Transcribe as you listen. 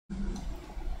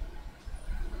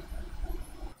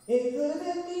It could have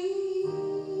been me.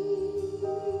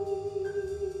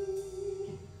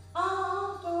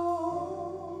 Outdoors,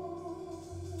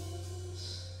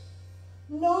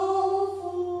 no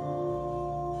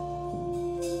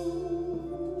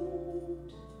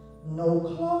food, no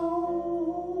clothes,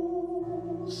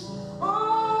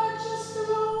 or just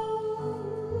alone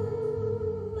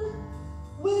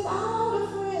without a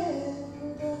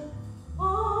friend,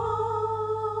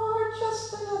 or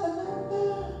just another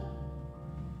number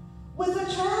with a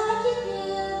tragic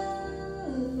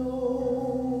end. No,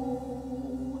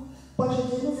 but you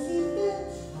didn't see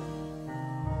fit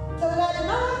to let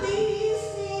none of these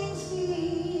things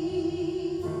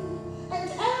be. And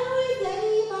every day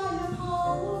by your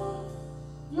power,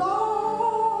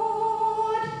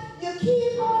 Lord, you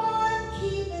keep on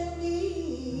keeping me.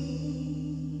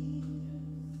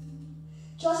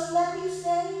 Just let me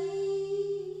say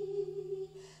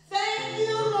thank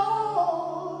you,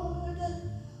 Lord,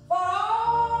 for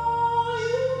all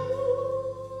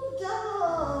you've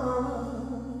done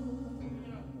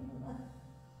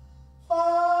for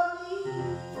me.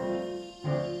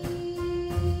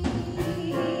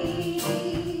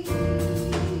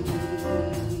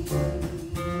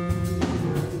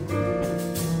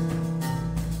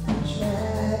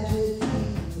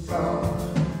 Tragedies are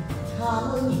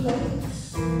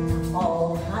commonplace.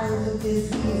 All kinds of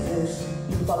diseases,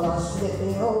 people are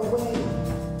slipping away.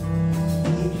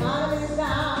 The economy's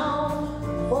down,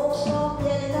 folks don't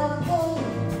get enough pay.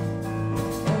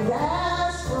 And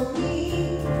as for me,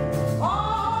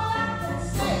 all I can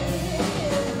say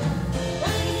is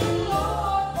thank you,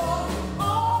 Lord, for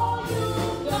all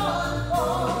you've done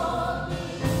for me.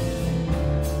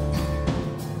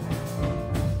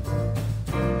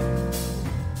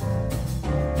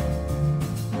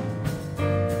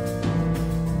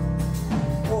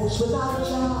 Folks without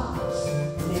jobs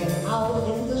living out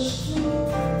in the street,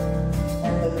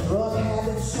 and the drug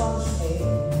habits some say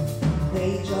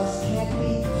they just can't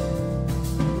beat.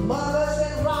 Mothers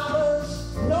and robbers,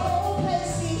 no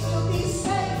place seems to be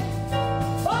safe,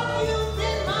 but you've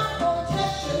been my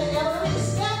protection every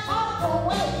step of the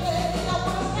way. I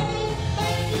want to say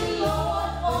thank you,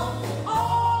 Lord, for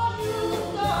all you've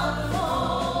done for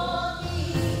me.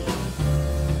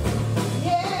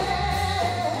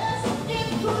 Yes, it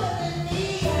could have been me.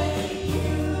 Thank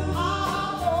you,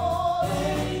 our Lord.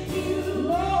 Thank you,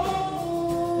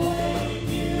 Lord. Thank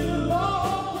you,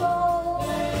 Lord.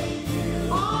 Thank you.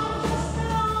 I'm just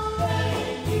alone.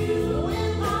 Thank you.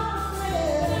 Without a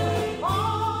friend.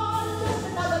 I'm just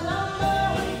another number.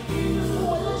 Thank you.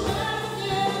 With a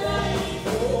champion. Thank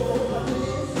you. But you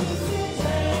didn't see fit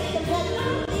to let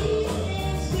none of these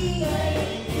things be.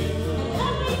 Thank you. And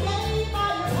every day by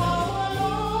your power,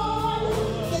 Lord,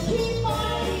 you keep on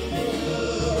keeping me.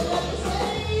 Let me say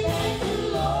thank you,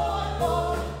 Lord, for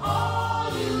all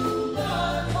you've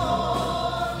done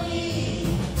for me.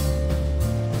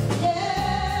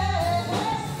 Yes,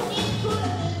 it could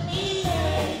have been me.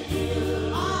 Thank you,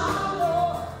 our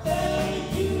Lord. Thank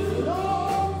you,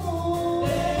 Lord.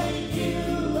 Thank you,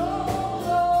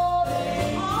 Lord.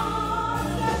 I'm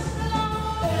just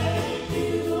alone. Thank you.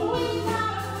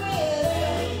 Without a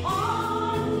friend.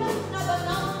 I'm just another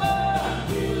number. Thank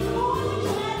you.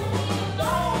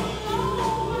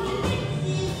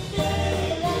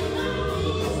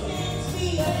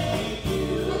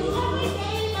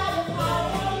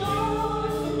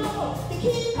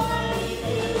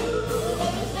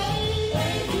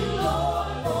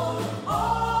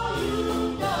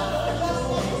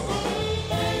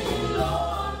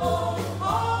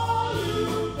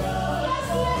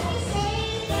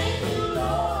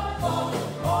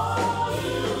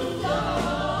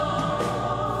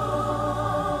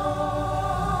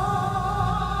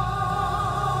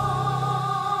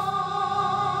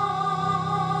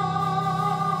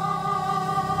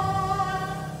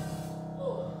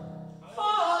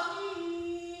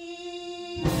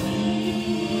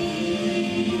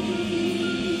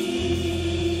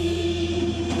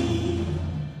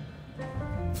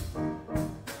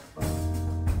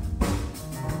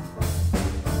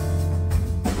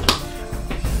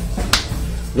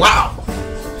 Wow.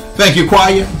 Thank you,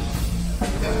 choir.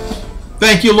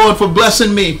 Thank you, Lord, for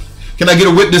blessing me. Can I get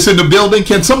a witness in the building?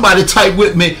 Can somebody type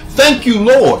with me? Thank you,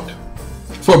 Lord,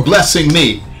 for blessing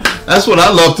me. That's what I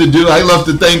love to do. I love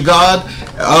to thank God,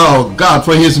 oh God,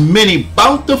 for his many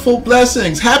bountiful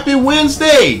blessings. Happy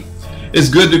Wednesday. It's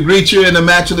good to greet you in the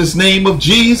matchless name of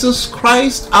Jesus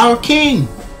Christ, our King.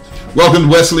 Welcome to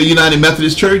Wesley United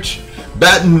Methodist Church,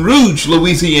 Baton Rouge,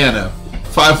 Louisiana,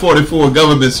 544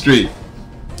 Government Street.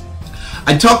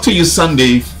 I talked to you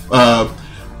Sunday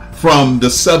from the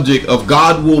subject of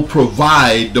God will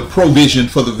provide the provision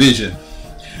for the vision.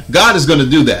 God is going to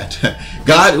do that.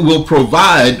 God will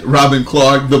provide, Robin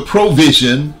Clark, the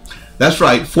provision, that's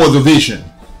right, for the vision.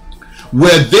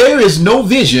 Where there is no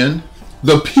vision,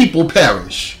 the people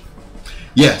perish.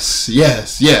 Yes,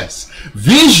 yes, yes.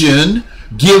 Vision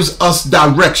gives us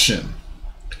direction.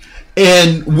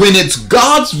 And when it's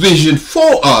God's vision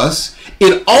for us,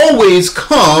 it always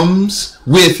comes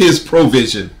with his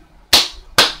provision.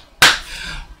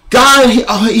 God,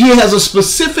 he has a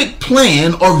specific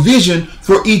plan or vision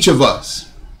for each of us.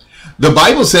 The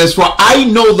Bible says, for I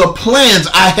know the plans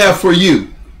I have for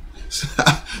you,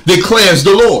 declares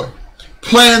the Lord.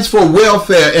 Plans for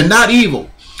welfare and not evil,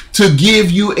 to give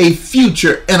you a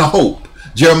future and a hope.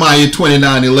 Jeremiah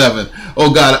 29:11.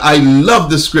 Oh God, I love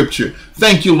the scripture.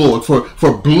 Thank you, Lord,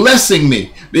 for blessing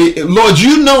me. Lord,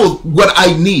 you know what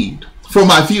I need for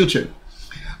my future.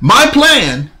 My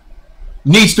plan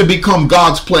needs to become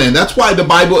God's plan. That's why the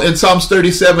Bible in Psalms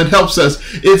 37 helps us.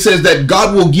 It says that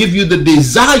God will give you the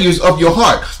desires of your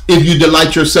heart if you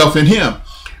delight yourself in him.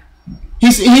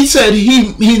 He said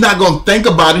he's not going to think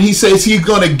about it. He says he's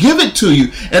going to give it to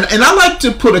you. And I like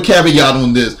to put a caveat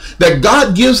on this, that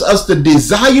God gives us the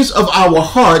desires of our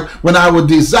heart when our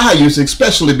desires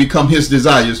especially become his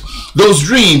desires. Those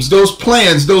dreams, those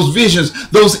plans, those visions,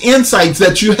 those insights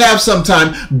that you have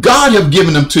sometime, God have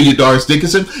given them to you, Doris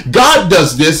Dickinson. God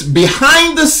does this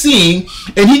behind the scene,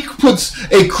 and he puts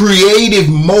a creative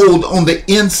mold on the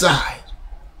inside.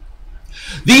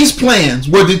 These plans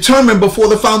were determined before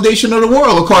the foundation of the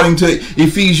world, according to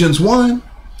Ephesians 1.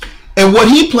 And what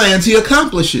he plans, he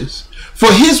accomplishes.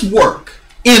 For his work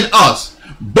in us,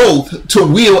 both to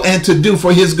will and to do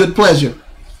for his good pleasure.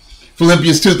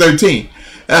 Philippians 2:13.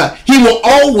 He will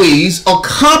always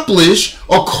accomplish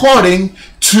according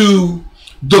to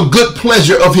the good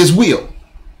pleasure of his will.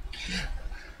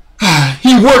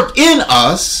 He worked in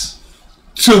us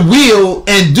to will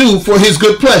and do for his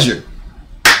good pleasure.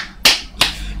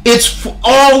 It's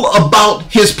all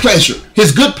about his pleasure,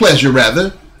 his good pleasure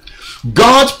rather.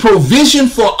 God's provision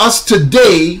for us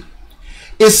today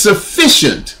is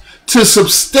sufficient to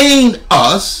sustain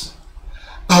us,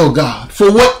 oh God,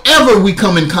 for whatever we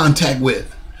come in contact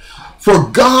with. For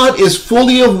God is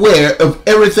fully aware of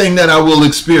everything that I will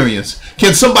experience.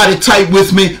 Can somebody type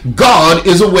with me? God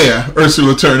is aware,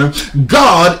 Ursula Turner.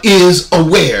 God is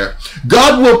aware.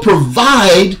 God will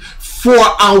provide for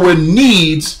our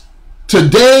needs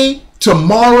today,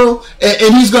 tomorrow,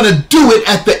 and he's going to do it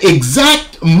at the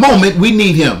exact moment we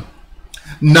need him.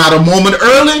 Not a moment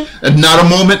early and not a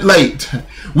moment late.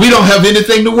 We don't have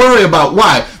anything to worry about.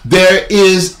 Why? There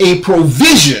is a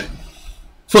provision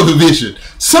for the vision.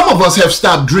 Some of us have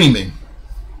stopped dreaming.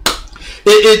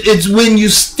 It's when you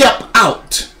step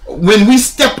out, when we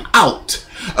step out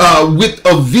with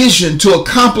a vision to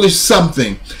accomplish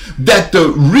something, that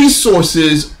the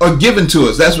resources are given to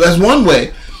us. That's one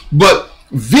way. But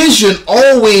vision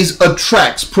always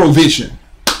attracts provision.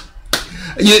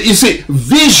 You see,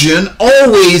 vision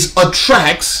always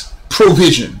attracts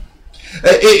provision.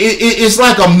 It's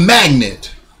like a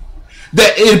magnet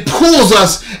that it pulls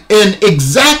us in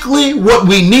exactly what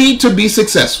we need to be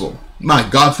successful. My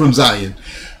God from Zion.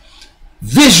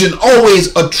 Vision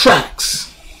always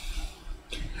attracts.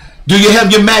 Do you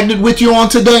have your magnet with you on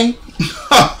today?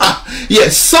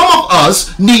 Yes, some of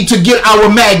us need to get our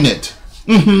magnet.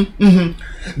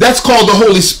 That's called the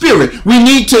Holy Spirit. We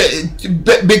need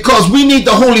to, because we need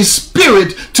the Holy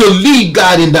Spirit to lead,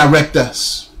 guide, and direct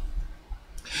us.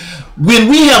 When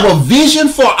we have a vision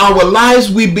for our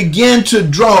lives, we begin to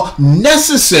draw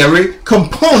necessary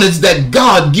components that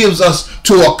God gives us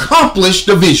to accomplish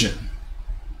the vision.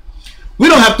 We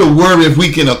don't have to worry if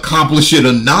we can accomplish it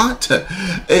or not,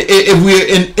 if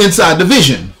we're inside the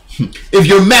vision. If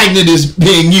your magnet is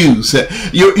being used,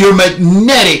 your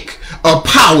magnetic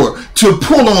power to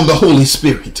pull on the Holy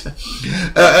Spirit.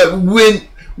 When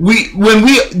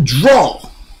we draw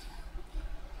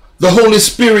the Holy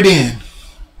Spirit in,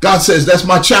 God says, that's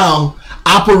my child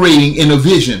operating in a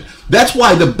vision. That's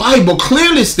why the Bible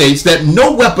clearly states that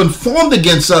no weapon formed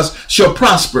against us shall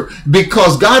prosper,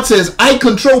 because God says, I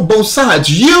control both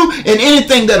sides, you and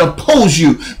anything that oppose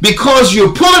you, because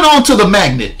you're pulling on to the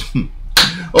magnet.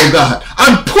 Oh God,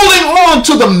 I'm pulling on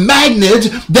to the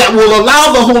magnet that will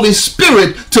allow the Holy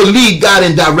Spirit to lead, guide,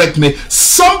 and direct me.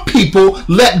 Some people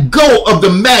let go of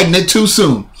the magnet too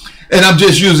soon. And I'm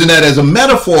just using that as a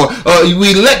metaphor.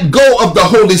 We let go of the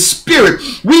Holy Spirit.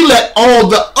 We let all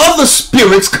the other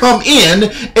spirits come in,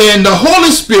 and the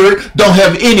Holy Spirit don't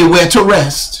have anywhere to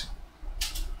rest.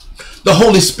 The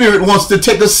Holy Spirit wants to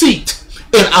take a seat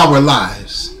in our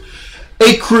lives.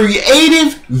 A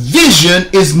creative vision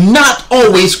is not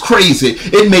always crazy.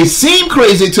 It may seem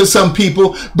crazy to some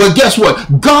people, but guess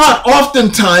what? God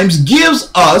oftentimes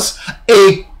gives us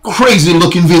a crazy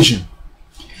looking vision.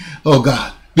 Oh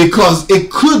God, because it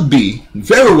could be,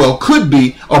 very well could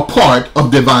be, a part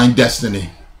of divine destiny.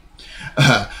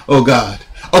 Oh God,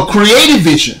 a creative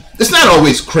vision. It's not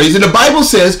always crazy. The Bible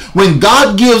says when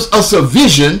God gives us a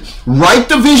vision, write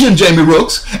the vision, Jamie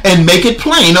Rooks, and make it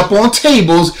plain up on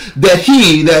tables that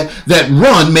he that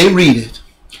run may read it.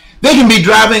 They can be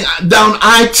driving down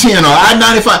I-10 or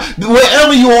I-95,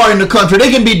 wherever you are in the country.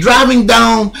 They can be driving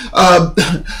down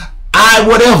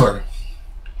I-whatever,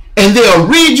 and they'll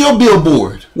read your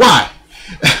billboard. Why?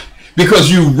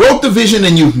 Because you wrote the vision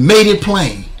and you've made it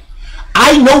plain.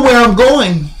 I know where I'm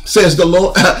going, says the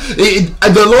Lord.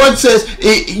 The Lord says,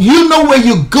 you know where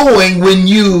you're going when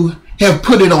you have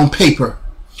put it on paper.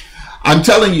 I'm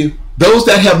telling you, those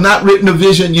that have not written a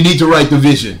vision, you need to write the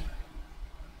vision.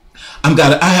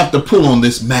 I have to pull on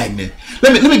this magnet.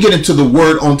 Let me get into the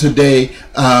word on today,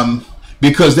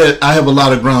 because I have a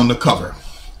lot of ground to cover.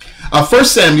 1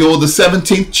 Samuel, the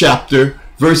 17th chapter,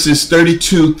 verses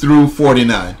 32 through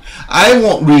 49. I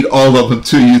won't read all of them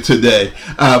to you today,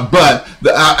 but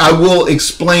I will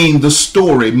explain the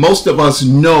story. Most of us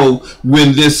know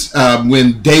when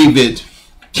David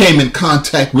came in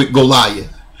contact with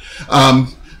Goliath. 1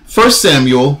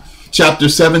 Samuel chapter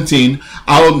 17,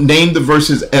 I'll name the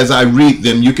verses as I read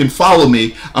them. You can follow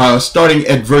me, starting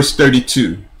at verse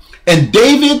 32. And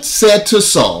David said to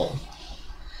Saul,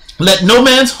 let no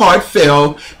man's heart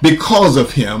fail because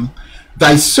of him.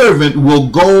 Thy servant will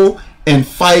go and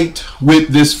fight with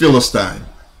this Philistine.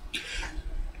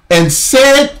 And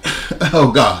said,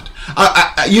 oh God,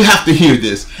 you have to hear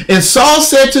this. And Saul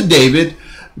said to David,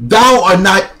 thou art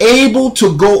not able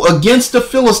to go against the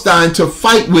Philistine to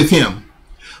fight with him,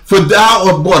 for thou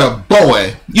art but a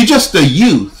boy, you're just a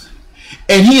youth,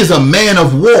 and he is a man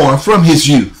of war from his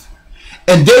youth.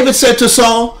 And David said to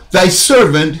Saul, thy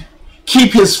servant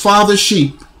keep his father's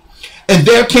sheep. And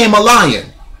there came a lion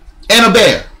and a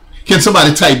bear. Can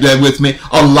somebody type that with me?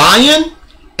 A lion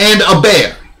and a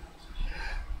bear.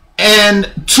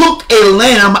 And took a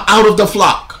lamb out of the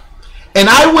flock. And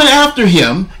I went after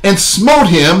him and smote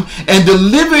him and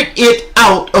delivered it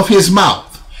out of his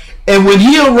mouth. And when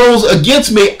he arose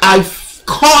against me, I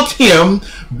caught him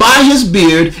by his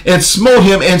beard and smote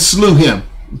him and slew him.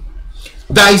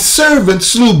 Thy servant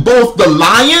slew both the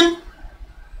lion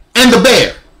and the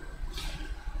bear.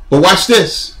 But watch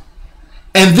this.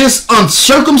 And this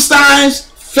uncircumcised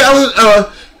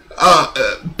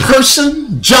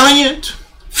person, giant,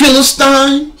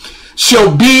 Philistine,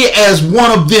 shall be as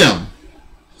one of them,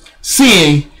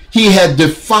 seeing he had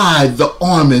defied the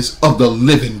armies of the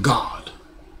living God.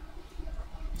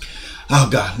 Oh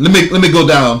God, let me go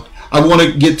down. I want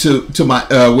to get to my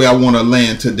where I want to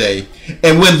land today.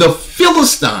 And when the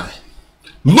Philistine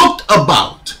looked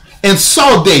about and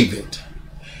saw David,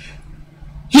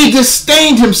 he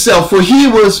disdained himself, for he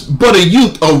was but a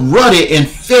youth of ruddy and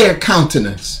fair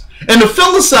countenance. And the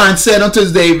Philistine said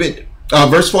unto David,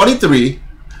 verse 43,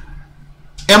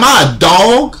 am I a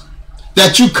dog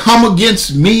that you come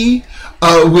against me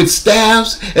with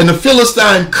staves? And the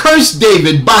Philistine cursed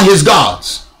David by his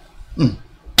gods.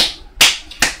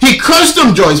 He cursed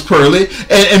him, Joyce Purley.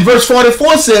 And verse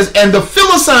 44 says, and the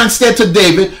Philistine said to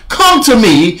David, come to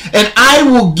me, and I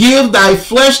will give thy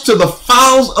flesh to the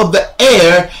fowls of the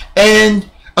air and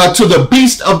to the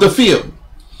beasts of the field.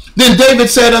 Then David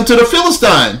said unto the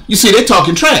Philistine, you see, they're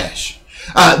talking trash.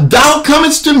 Thou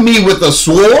comest to me with a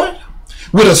sword,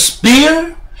 with a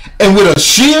spear, and with a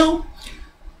shield,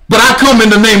 but I come in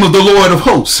the name of the Lord of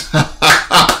hosts.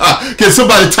 Can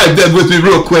somebody type that with me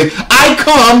real quick? I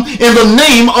come in the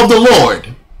name of the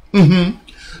Lord,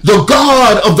 the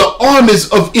God of the armies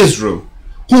of Israel,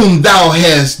 whom thou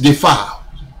hast defiled.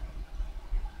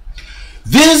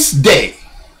 This day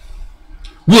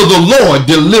will the Lord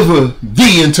deliver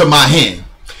thee into my hand.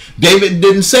 David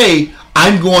didn't say,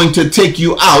 I'm going to take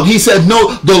you out. He said,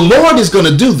 no, the Lord is going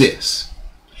to do this.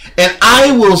 And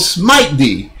I will smite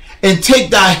thee and take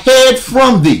thy head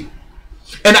from thee.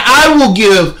 And I will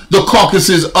give the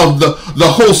carcasses of the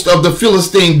host of the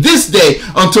Philistine this day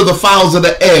unto the fowls of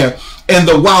the air and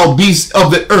the wild beasts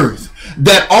of the earth,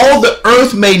 that all the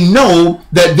earth may know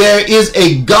that there is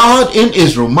a God in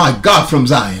Israel, my God from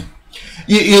Zion.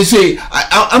 You see,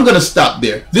 I'm going to stop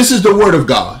there. This is the word of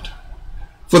God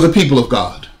for the people of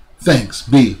God. Thanks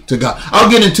be to God. I'll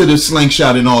get into the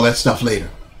slingshot and all that stuff later.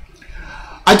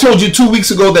 I told you 2 weeks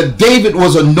ago that David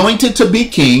was anointed to be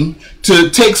king, to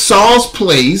take Saul's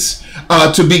place,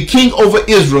 to be king over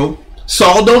Israel.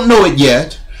 Saul don't know it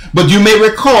yet, But you may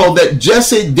recall that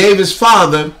Jesse, David's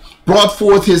father, brought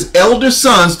forth his elder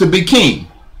sons to be king.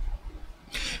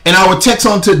 In our text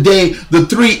on today, the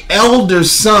three elder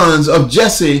sons of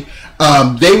Jesse,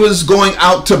 they was going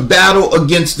out to battle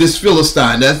against this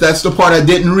Philistine. That's the part I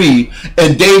didn't read.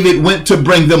 And David went to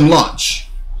bring them lunch.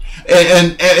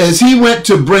 And as he went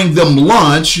to bring them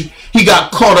lunch, he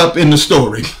got caught up in the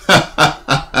story.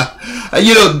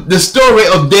 You know, the story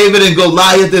of David and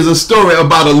Goliath is a story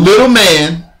about a little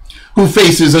man who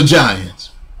faces a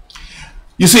giant.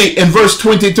 You see, in verse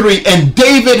 23, and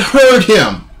David heard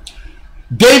him.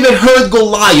 David heard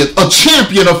Goliath, a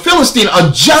champion, a Philistine,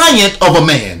 a giant of a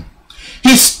man.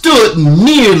 He stood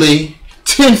nearly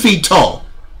 10 feet tall.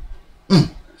 I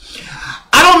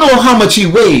don't know how much he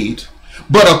weighed,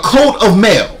 but a coat of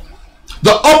mail,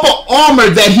 the upper armor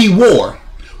that he wore,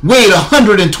 weighed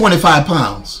 125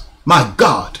 pounds. My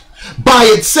God. By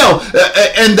itself.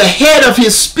 And the head of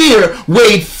his spear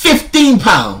weighed 15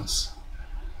 pounds.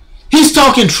 He's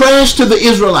talking trash to the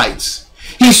Israelites.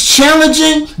 He's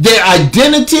challenging their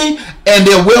identity and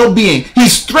their well-being.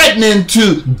 He's threatening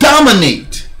to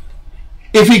dominate.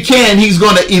 If he can, he's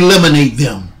going to eliminate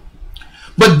them.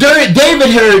 But David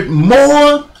heard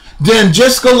more than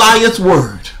just Goliath's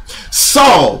word.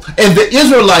 Saul and the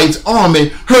Israelites' army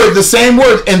heard the same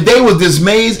words, and they were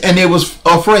dismayed and they was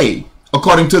afraid,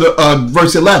 according to the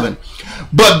verse 11.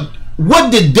 But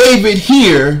what did David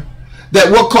hear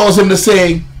that what caused him to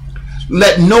say,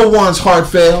 let no one's heart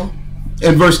fail?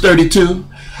 In verse 32,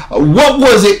 what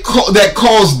was it that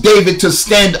caused David to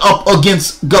stand up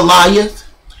against Goliath?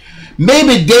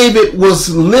 Maybe David was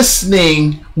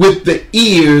listening with the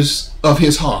ears of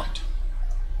his heart.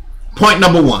 Point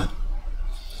number one.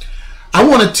 I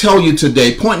want to tell you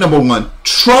today, point number one,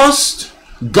 trust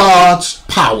God's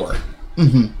power.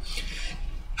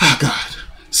 God.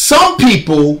 Some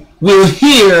people will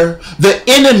hear the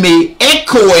enemy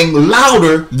echoing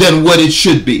louder than what it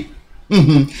should be.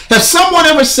 Has someone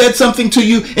ever said something to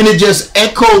you and it just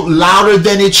echoed louder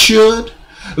than it should?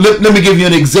 Let me give you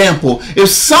an example. If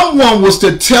someone was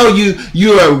to tell you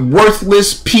you're a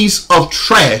worthless piece of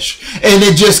trash and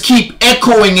it just keep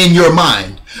echoing in your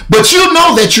mind, but you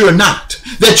know that you're not,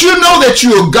 that you know that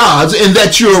you're God's and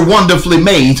that you're wonderfully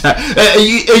made.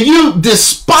 You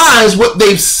despise what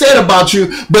they've said about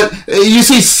you, but you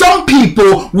see, some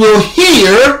people will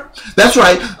hear, that's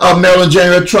right, Marilyn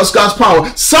January, trust God's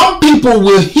power. Some people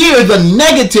will hear the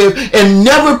negative and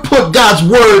never put God's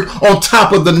word on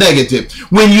top of the negative.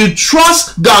 When you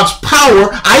trust God's power,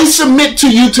 I submit to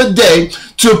you today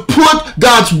to put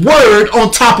God's word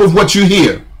on top of what you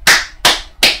hear.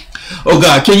 Oh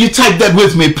God, can you type that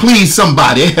with me, please,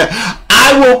 somebody?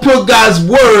 I will put God's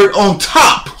word on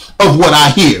top of what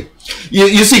I hear.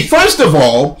 You see, first of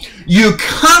all, you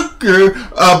conquer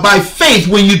by faith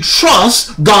when you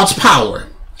trust God's power.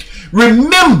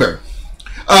 Remember,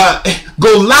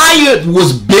 Goliath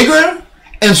was bigger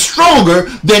and stronger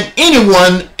than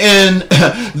anyone in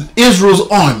Israel's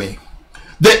army.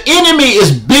 The enemy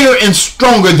is bigger and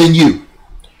stronger than you.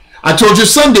 I told you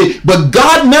Sunday, but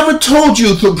God never told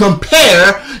you to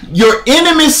compare your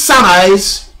enemy's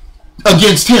size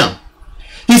against him.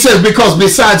 He says, because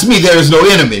besides me, there is no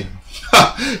enemy.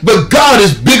 But God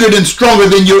is bigger and stronger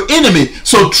than your enemy.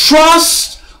 So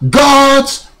trust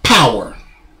God's power.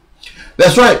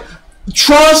 That's right.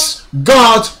 Trust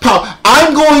God's power.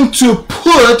 I'm going to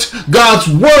put God's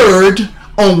word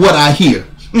on what I hear.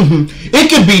 It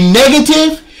can be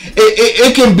negative.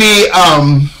 It can be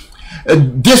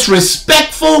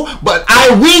disrespectful, but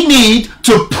we need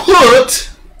to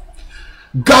put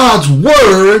God's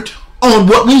word on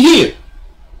what we hear.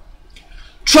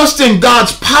 Trusting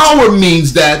God's power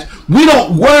means that we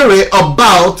don't worry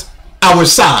about our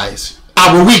size,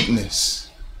 our weakness.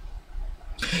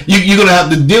 You're going to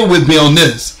have to deal with me on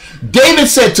this. David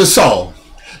said to Saul,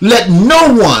 let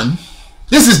no one,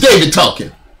 this is David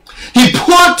talking, he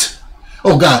put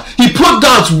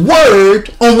God's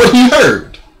word on what he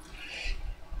heard.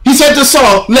 He said to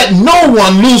Saul, let no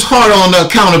one lose heart on the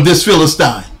account of this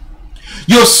Philistine.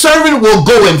 Your servant will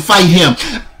go and fight him.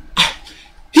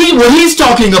 What he's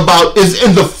talking about is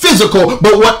in the physical,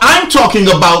 but what I'm talking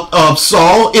about of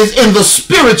Saul is in the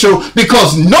spiritual,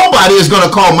 because nobody is going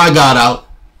to call my God out.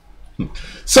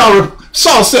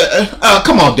 Saul said,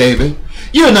 come on, David.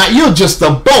 You're just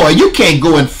a boy. You can't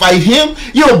go and fight him.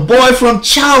 You're a boy from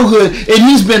childhood, and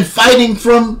he's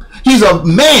a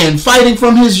man fighting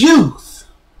from his youth.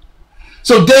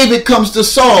 So David comes to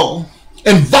Saul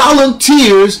and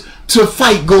volunteers to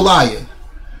fight Goliath.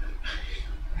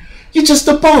 You're just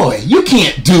a boy. You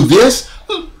can't do this.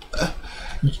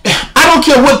 I don't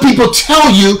care what people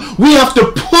tell you. We have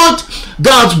to put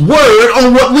God's word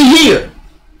on what we hear.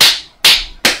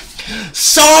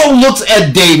 Saul looks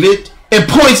at David and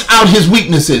points out his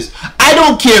weaknesses. I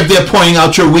don't care if they're pointing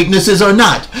out your weaknesses or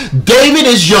not. David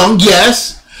is young,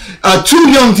 yes, too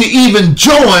young to even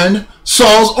join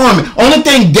Saul's army. Only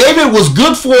thing David was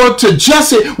good for to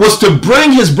Jesse was to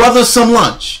bring his brother some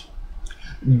lunch.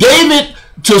 David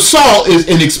to Saul is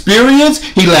inexperienced.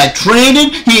 He lacked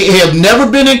training. He had never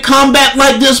been in combat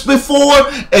like this before.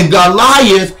 And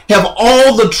Goliath have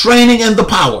all the training and the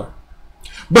power.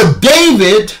 But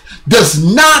David does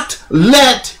not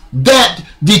let that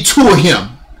detour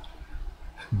him.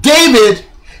 David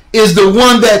is the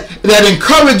one that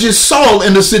encourages Saul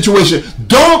in the situation.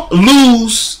 Don't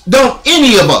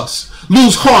any of us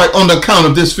lose heart on account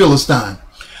of this Philistine.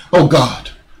 Oh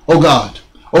God, oh God,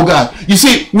 oh God. You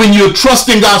see, when you're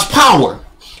trusting God's power,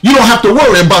 you don't have to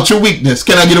worry about your weakness.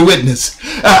 Can I get a witness?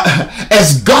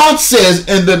 As God says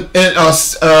in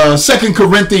 2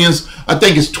 Corinthians, I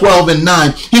think it's 12 and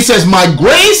 9, he says, my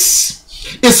grace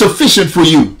is sufficient for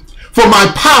you, for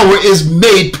my power is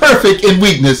made perfect in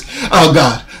weakness. Oh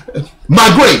God,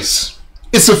 my grace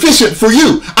is sufficient for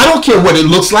you. I don't care what it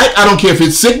looks like. I don't care if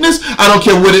it's sickness. I don't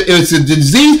care what it's a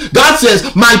disease. God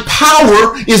says, my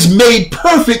power is made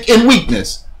perfect in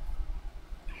weakness.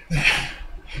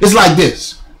 It's like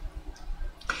this.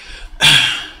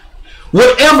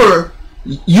 Whatever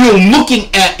you're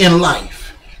looking at in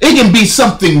life, it can be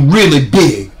something really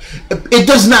big. It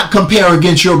does not compare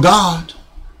against your God.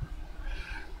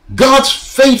 God's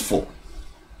faithful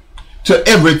to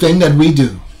everything that we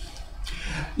do.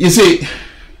 You see,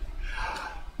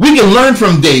 we can learn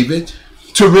from David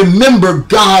to remember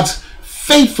God's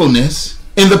faithfulness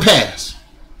in the past.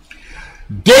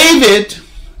 David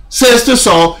says to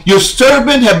Saul, your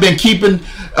servant have been keeping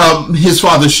his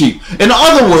father's sheep. In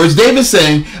other words, David's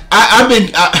saying,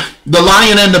 the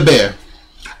lion and the bear,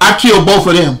 I killed both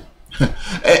of them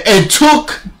and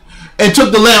took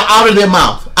the lamb out of their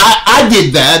mouth. I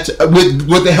did that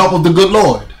with the help of the good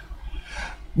Lord.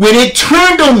 When it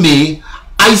turned on me,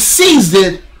 I seized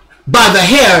it by the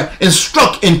hair and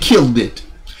struck and killed it.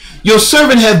 Your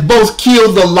servant hath both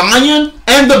killed the lion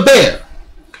and the bear.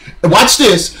 Watch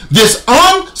this. This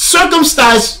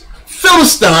uncircumcised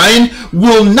Philistine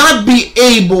will not be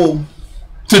able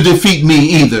to defeat me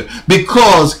either,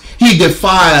 because he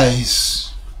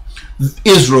defies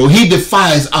Israel. He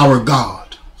defies our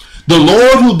God. The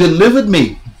Lord who delivered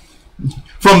me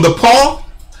from the paw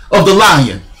of the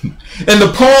lion and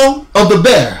the paw of the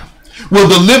bear will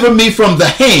deliver me from the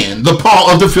hand, the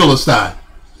paw of the Philistine.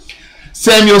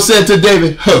 Samuel said to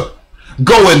David,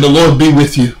 go and the Lord be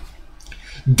with you.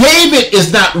 David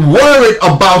is not worried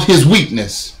about his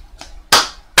weakness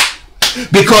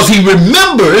because he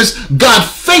remembers God's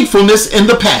faithfulness in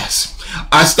the past.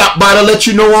 I stopped by to let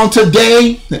you know on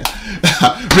today,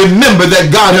 remember that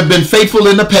God had been faithful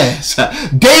in the past.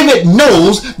 David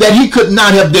knows that he could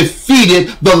not have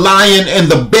defeated the lion and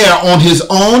the bear on his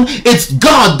own. It's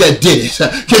God that did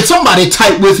it. Can somebody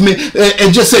type with me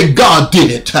and just say, God did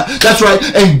it? That's right.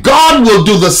 And God will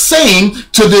do the same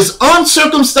to this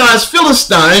uncircumcised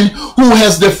Philistine who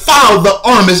has defiled the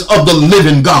armies of the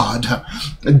living God.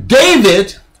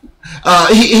 David,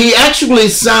 he actually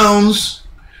sounds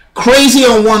crazy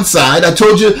on one side. I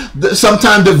told you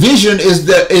sometimes division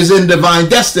is in divine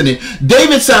destiny.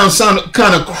 David sounds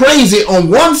kind of crazy on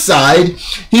one side.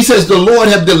 He says, the Lord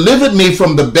have delivered me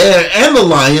from the bear and the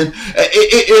lion.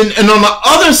 And on the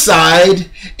other side,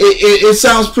 it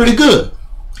sounds pretty good.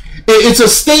 It's a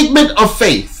statement of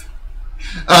faith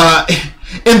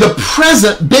in the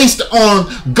present based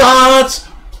on God's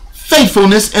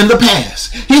faithfulness in the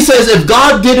past. He says, if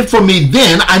God did it for me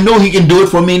then, I know he can do it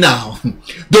for me now.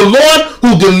 The Lord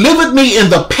who delivered me in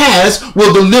the past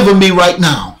will deliver me right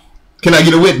now. Can I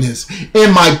get a witness?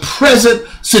 In my present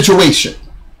situation.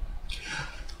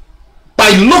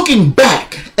 By looking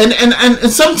back, and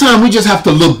sometimes we just have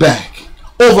to look back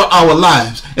over our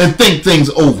lives and think things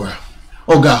over.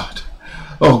 Oh God.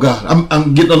 Oh God.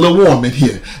 I'm getting a little warm in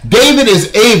here. David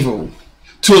is able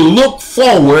to look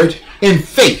forward in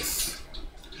faith.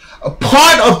 A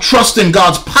part of trusting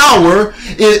God's power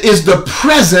is the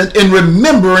present in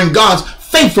remembering God's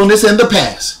faithfulness in the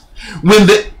past. When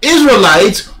the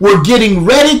Israelites were getting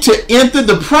ready to enter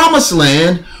the promised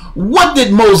land, what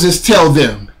did Moses tell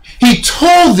them? He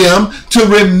told them to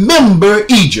remember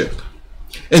Egypt.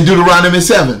 In Deuteronomy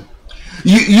 7.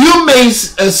 You may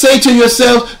say to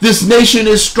yourself, this nation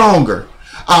is stronger.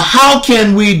 How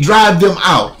can we drive them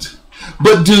out?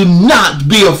 But do not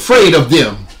be afraid of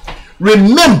them.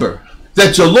 Remember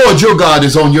that your Lord, your God,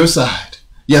 is on your side.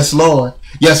 Yes, Lord.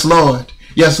 Yes, Lord.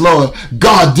 Yes, Lord.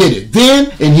 God did it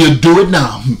then, and he'll do it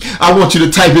now. I want you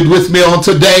to type it with me on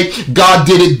today. God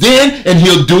did it then, and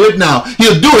he'll do it now.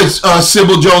 He'll do it,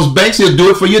 Sybil Jones Banks. He'll do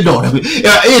it for your daughter.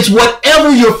 It's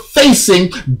whatever you're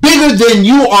facing, bigger than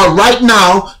you are right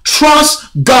now.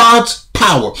 Trust God's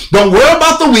power. Don't worry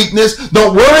about the weakness.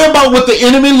 Don't worry about what the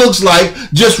enemy looks like.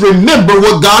 Just remember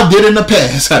what God did in the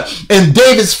past. And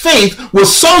David's faith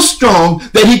was so strong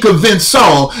that he convinced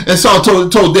Saul. And Saul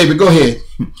told David, go ahead,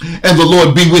 and the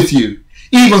Lord be with you.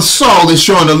 Even Saul is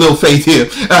showing a little faith here.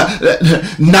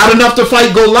 Not enough to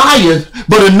fight Goliath,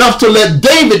 but enough to let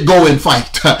David go and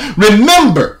fight.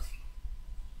 Remember,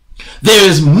 there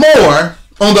is more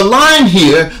on the line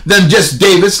here than just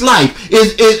David's life.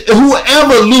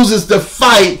 Whoever loses the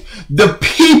fight, the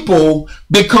people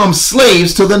become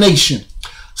slaves to the nation.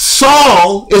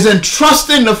 Saul is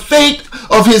entrusting the fate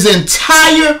of his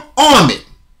entire army,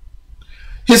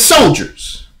 his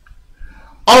soldiers.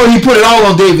 Oh, he put it all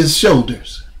on David's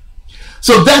shoulders.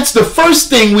 So that's the first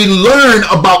thing we learn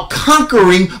about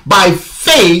conquering by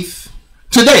faith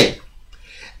today.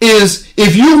 Is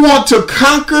if you want to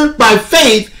conquer by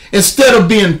faith, instead of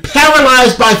being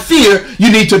paralyzed by fear, you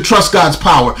need to trust God's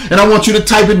power. And I want you to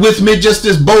type it with me just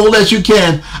as bold as you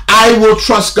can. I will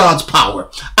trust God's power.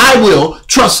 I will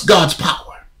trust God's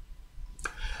power.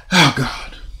 Oh,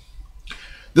 God.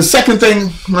 The second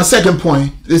thing, my second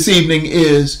point this evening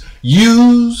is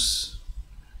use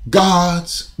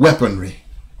God's weaponry.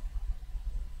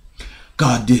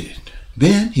 God did it.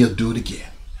 Then he'll do it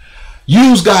again.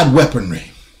 Use God's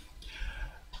weaponry.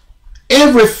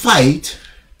 Every fight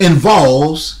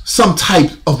involves some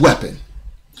type of weapon.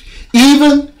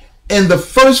 Even in the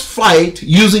first fight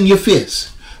using your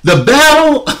fist. The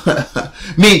battle,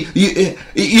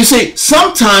 you see,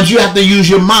 sometimes you have to use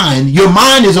your mind. Your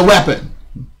mind is a weapon.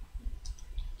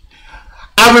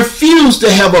 I refuse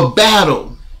to have a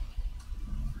battle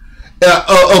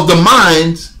of the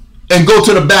minds and go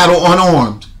to the battle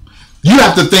unarmed. You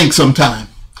have to think sometime.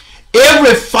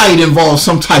 Every fight involves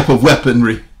some type of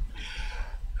weaponry.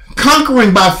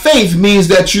 Conquering by faith means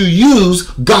that you use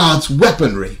God's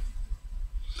weaponry.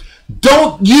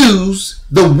 Don't use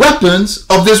the weapons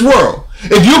of this world.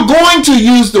 If you're going to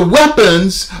use the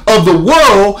weapons of the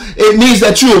world, it means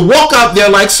that you'll walk out there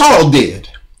like Saul did.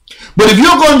 But if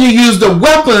you're going to use the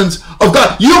weapons of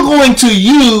God, you're going to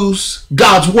use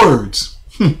God's words.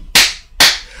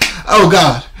 Oh,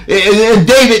 God. And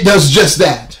David does just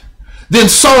that. Then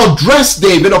Saul dressed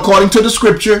David according to the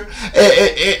scripture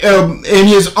in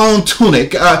his own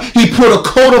tunic. He put a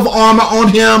coat of armor on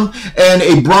him and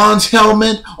a bronze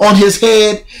helmet on his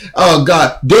head. Oh,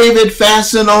 God. David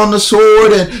fastened on the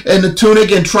sword and the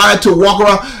tunic and tried to walk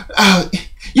around.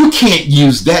 You can't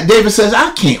use that. David says,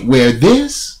 I can't wear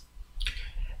this.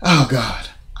 Oh, God.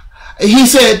 He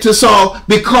said to Saul,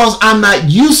 because I'm not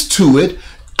used to it,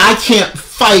 I can't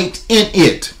fight in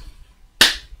it.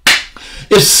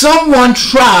 If someone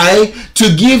try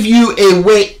to give you a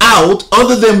way out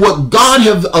other than what God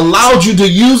have allowed you to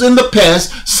use in the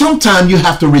past, sometimes you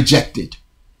have to reject it.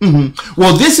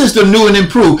 Well, this is the new and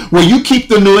improved. Well, you keep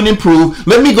the new and improved.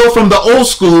 Let me go from the old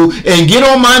school and get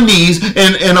on my knees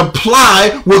and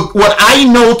apply what I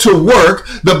know to work.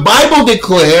 The Bible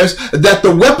declares that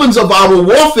the weapons of our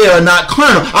warfare are not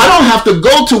carnal. I don't have to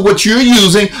go to what you're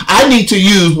using. I need to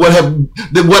use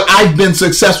what I've been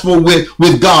successful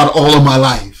with God all of my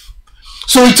life.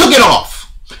 So he took it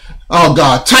off. Oh,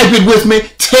 God, type it with me.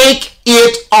 Take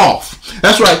it off.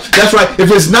 That's right. That's right.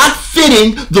 If it's not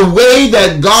fitting the way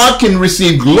that God can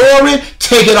receive glory,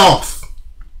 take it off.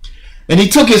 And he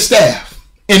took his staff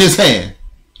in his hand.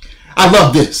 I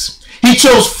love this. He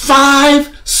chose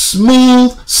 5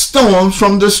 smooth stones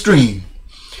from the stream.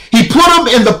 He put them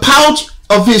in the pouch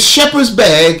of his shepherd's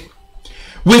bag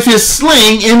with his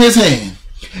sling in his hand.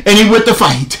 And he went to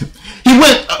fight. He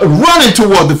went running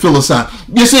toward the Philistine.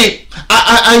 You see,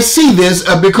 I see this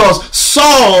because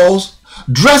Saul's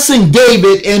dressing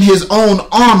David in his own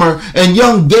armor and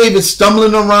young David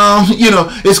stumbling around,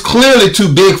 is clearly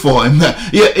too big for him.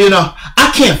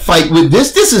 I can't fight with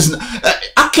this.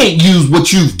 I can't use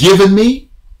what you've given me.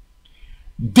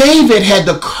 David had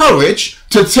the courage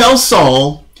to tell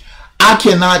Saul, I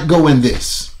cannot go in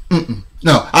this.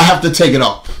 No, I have to take it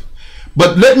off.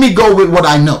 But let me go with what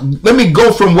I know. Let me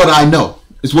go from what I know.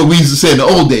 It's what we used to say in the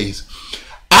old days.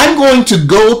 I'm going to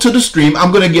go to the stream.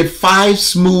 I'm going to get 5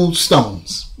 smooth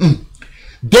stones.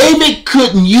 David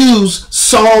couldn't use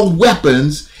Saul's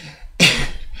weapons.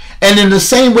 And in the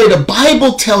same way, the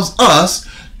Bible tells us,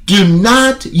 do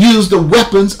not use the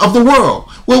weapons of the world.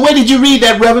 Well, where did you read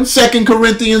that, Reverend? 2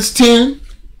 Corinthians 10.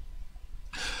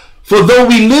 For though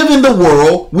we live in the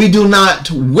world, we do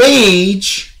not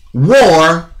wage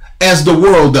war as the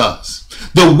world does.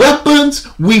 The weapons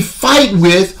we fight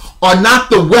with are not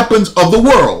the weapons of the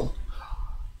world.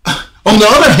 On the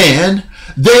other hand,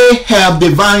 they have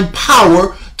divine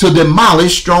power to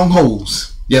demolish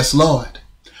strongholds. Yes, Lord.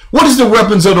 What is the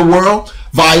weapons of the world?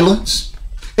 Violence,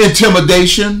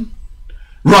 intimidation,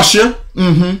 Russia,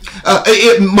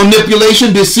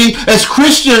 manipulation, deceit. As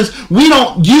Christians, we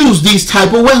don't use these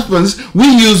type of weapons. We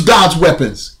use God's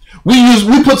weapons.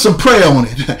 We put some prayer on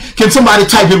it. Can somebody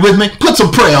type it with me? Put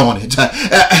some prayer on it.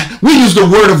 We use the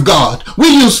word of God. We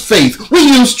use faith. We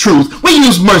use truth. We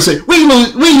use mercy. We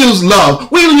use love.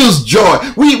 We use joy.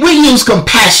 We use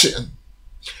compassion.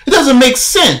 It doesn't make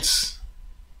sense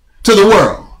to the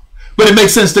world, but it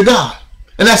makes sense to God.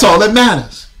 And that's all that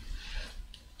matters.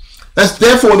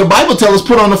 Therefore, the Bible tells us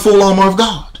put on the full armor of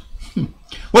God.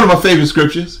 One of my favorite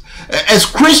scriptures. As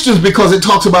Christians, because it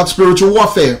talks about spiritual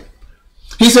warfare.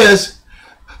 He says,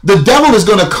 the devil is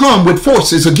going to come with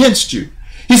forces against you.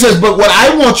 He says, but what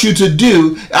I want you to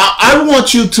do, I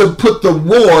want you to put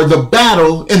the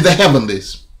battle in the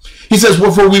heavenlies. He says,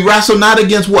 well, for we wrestle not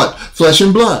against what? Flesh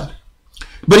and blood.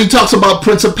 But he talks about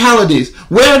principalities.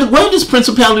 Where does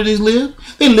principalities live?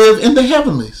 They live in the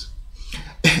heavenlies.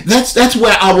 That's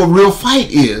where our real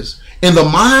fight is. In the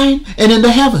mind and in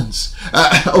the heavens.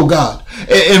 Oh God.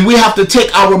 And we have to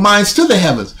take our minds to the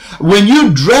heavens. When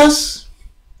you dress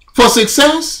for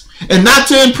success and not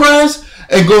to impress,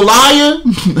 and Goliath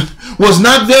was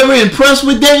not very impressed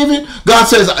with David, God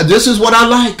says, this is what I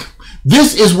like.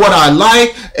 This is what I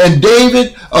like. And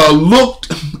David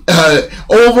looked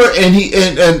over,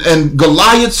 and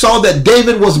Goliath saw that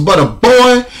David was but a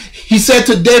boy. He said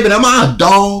to David, am I a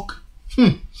dog?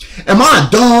 Am I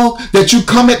a dog that you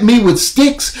come at me with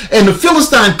sticks? And the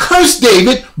Philistine cursed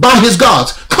David by his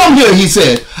gods. Come here, he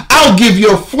said. I'll give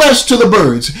your flesh to the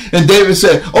birds. And David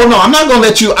said, oh no, I'm not going to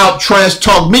let you out trash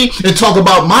talk me and talk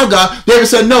about my God. David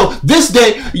said, no, this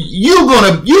day your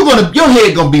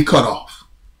head going to be cut off.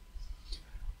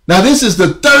 Now this is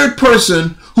the third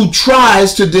person who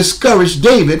tries to discourage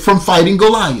David from fighting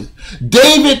Goliath.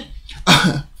 David,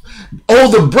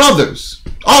 the brothers,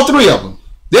 all three of them,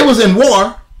 they was in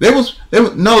war.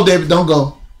 No, David, don't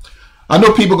go. I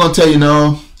know people are going to tell you,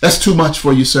 no, that's too much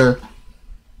for you, sir.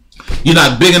 You're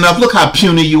not big enough. Look how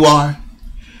puny you are.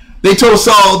 They told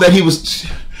Saul that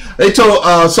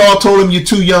Saul told him you're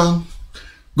too young.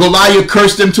 Goliath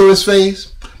cursed him to his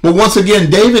face. But once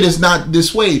again, David is not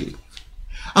dissuaded.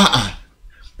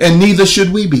 And neither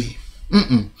should we be.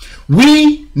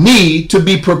 We need to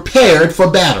be prepared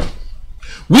for battle.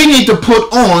 We need to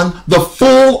put on the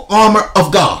full armor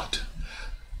of God.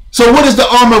 So what is the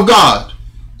armor of God?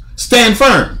 Stand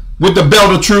firm with the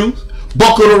belt of truth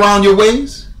buckled around your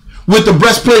waist, with the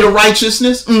breastplate of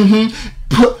righteousness. Don't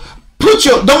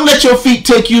let your feet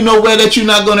take you nowhere that you're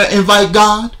not going to invite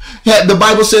God. The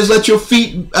Bible says, let your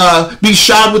feet be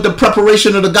shod with the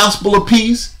preparation of the gospel of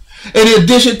peace. In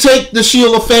addition, take the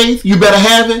shield of faith. You better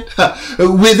have it.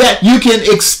 With that, you can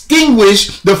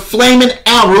extinguish the flaming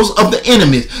arrows of the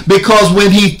enemy. Because when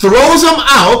he throws them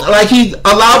out, like he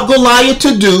allowed Goliath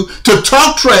to do, to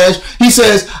talk trash, he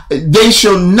says, they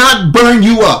shall not burn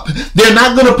you up. They're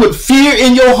not going to put fear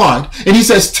in your heart. And he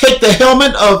says, take the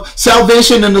helmet of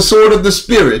salvation and the sword of the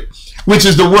Spirit, which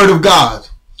is the word of God.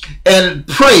 And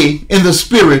pray in the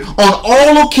Spirit on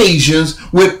all occasions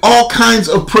with all kinds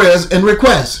of prayers and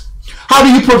requests. How do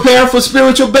you prepare for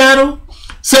spiritual battle?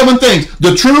 7 things.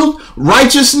 The truth,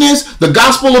 righteousness, the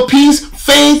gospel of peace,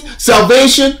 faith,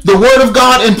 salvation, the word of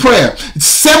God, and prayer.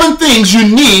 7 things you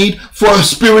need for a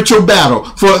spiritual battle,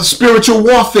 for spiritual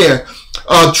warfare.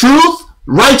 Truth,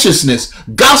 righteousness,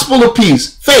 gospel of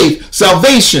peace, faith,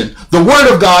 salvation, the word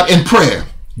of God, and prayer.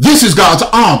 This is God's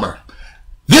armor.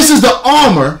 This is the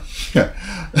armor.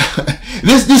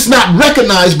 This is not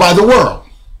recognized by the world.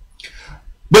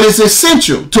 But it's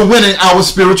essential to winning our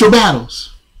spiritual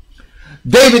battles.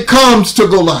 David comes to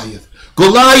Goliath.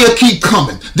 Goliath keep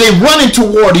coming. They running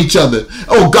toward each other.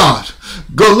 Oh God.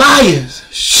 Goliath's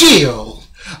shield,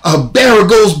 a barrier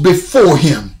goes before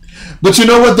him. But you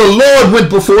know what? The Lord went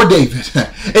before David.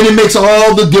 And it makes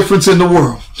all the difference in the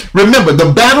world. Remember,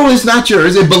 the battle is not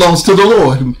yours. It belongs to the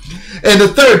Lord. And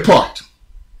the third part,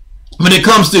 when it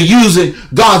comes to using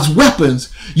God's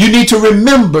weapons, you need to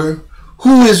remember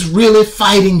who is really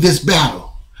fighting this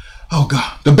battle. Oh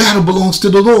God, the battle belongs to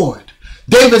the Lord.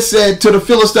 David said to the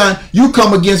Philistine, you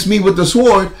come against me with the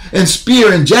sword and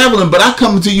spear and javelin, but I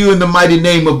come to you in the mighty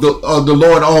name of the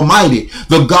Lord Almighty,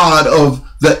 the God of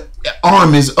the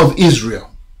armies of Israel,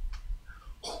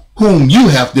 whom you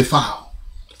have defiled.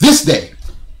 This day,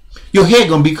 your head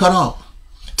gonna be cut off.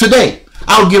 Today,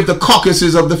 I'll give the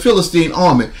carcasses of the Philistine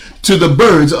army to the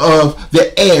birds of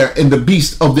the air and the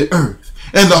beasts of the earth.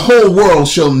 And the whole world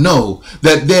shall know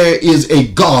that there is a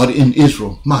God in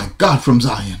Israel. My God from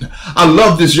Zion. I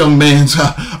love this young man's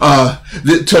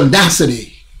the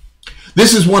tenacity.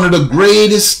 This is one of the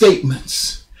greatest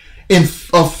statements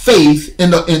of faith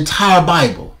in the entire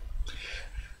Bible.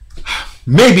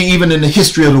 Maybe even in the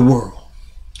history of the world.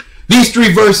 These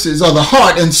 3 verses are the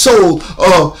heart and soul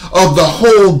of the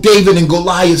whole David and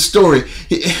Goliath story.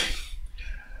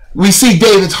 We see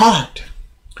David's heart.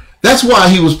 That's why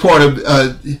he was part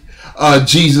of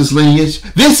Jesus' lineage.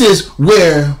 This is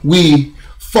where we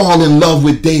fall in love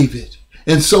with David,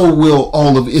 and so will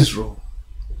all of Israel.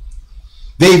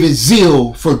 David's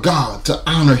zeal for God to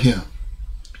honor him.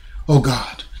 Oh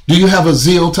God, do you have a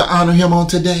zeal to honor him on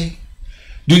today?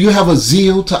 Do you have a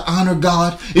zeal to honor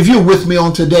God? If you're with me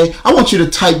on today, I want you to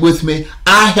type with me,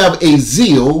 I have a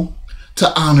zeal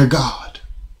to honor God.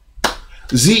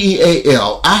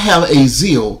 Z-E-A-L. I have a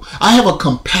zeal. I have a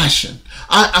compassion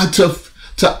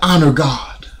to honor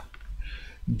God.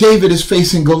 David is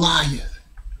facing Goliath,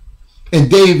 and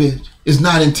David is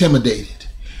not intimidated.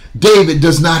 David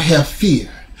does not have fear.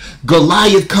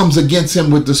 Goliath comes against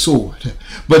him with the sword,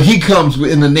 but he comes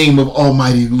in the name of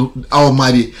Almighty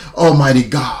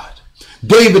God.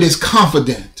 David is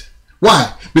confident.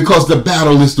 Why? Because the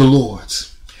battle is the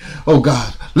Lord's. Oh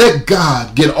God, let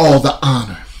God get all the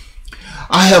honor.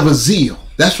 I have a zeal.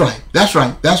 That's right. That's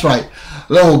right. That's right.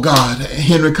 Oh God,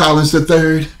 Henry Collins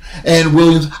III and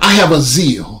Williams, I have a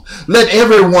zeal. Let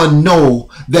everyone know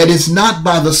that it's not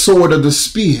by the sword or the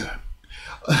spear,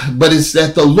 but it's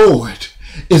that the Lord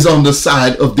is on the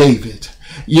side of David.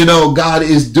 You know, God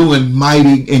is doing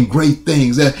mighty and great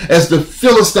things. As the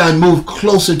Philistine moved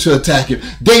closer to attack him,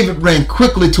 David ran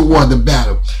quickly toward the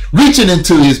battle, reaching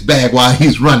into his bag while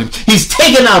he's running. He's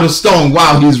taking out a stone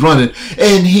while he's running,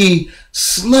 and he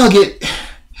slung it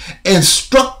and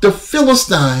struck the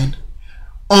Philistine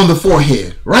on the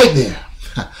forehead, right there.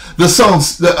 The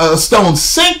stone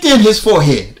sank in his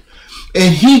forehead,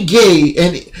 and he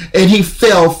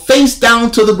fell face down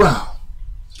to the ground.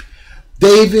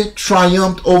 David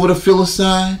triumphed over the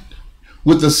Philistine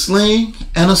with a sling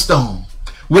and a stone,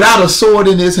 without a sword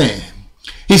in his hand.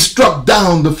 He struck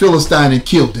down the Philistine and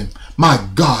killed him. My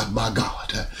God, my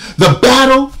God. The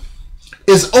battle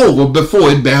is over before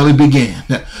it barely began.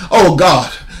 Oh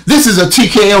God, this is a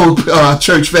TKO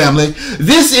church family.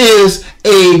 This is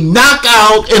a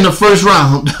knockout in the first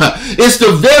round. It's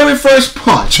the very first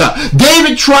punch.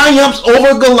 David triumphs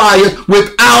over Goliath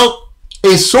without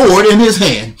a sword in his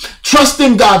hand.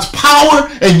 Trusting God's power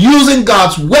and using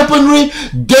God's weaponry,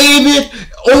 David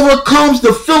overcomes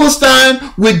the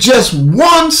Philistine with just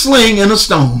one sling and a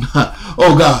stone.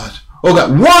 Oh God, oh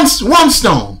God, one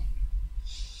stone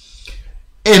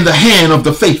in the hand of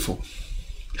the faithful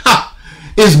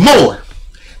is more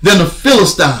than the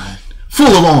Philistine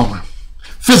full of armor,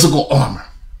 physical armor.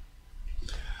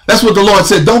 That's what the Lord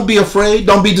said. Don't be afraid.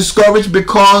 Don't be discouraged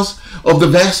because of the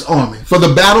vast army. For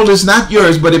the battle is not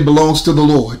yours, but it belongs to the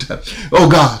Lord. Oh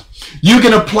God, you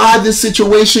can apply this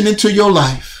situation into your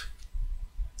life.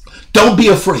 Don't be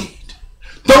afraid.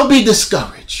 Don't be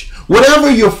discouraged.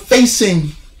 Whatever you're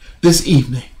facing this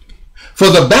evening, for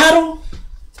the battle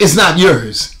is not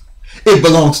yours. It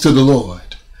belongs to the Lord.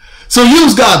 So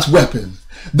use God's weapons.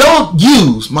 Don't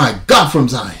use, my God from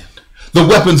Zion, the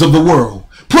weapons of the world.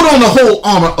 Put on the whole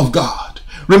armor of God.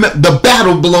 Remember, the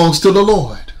battle belongs to the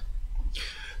Lord.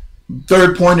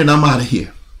 Third point, and I'm out of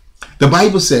here. The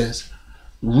Bible says,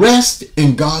 rest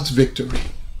in God's victory.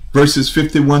 Verses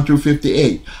 51 through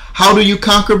 58. How do you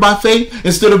conquer by faith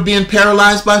instead of being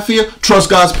paralyzed by fear? Trust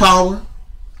God's power.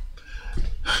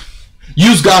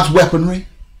 Use God's weaponry.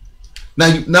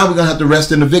 Now we're going to have to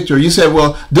rest in the victory. You say,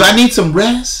 well, do I need some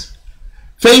rest?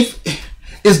 Faith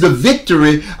is the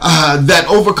victory that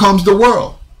overcomes the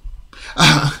world.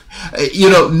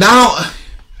 Now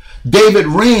David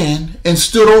ran and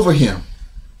stood over him.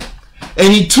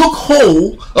 And he took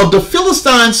hold of the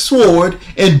Philistine's sword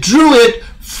and drew it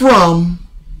from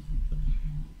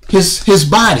his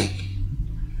body.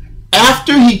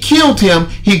 After he killed him,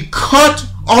 he cut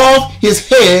off his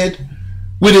head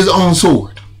with his own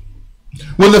sword.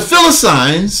 When the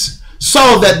Philistines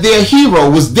saw that their hero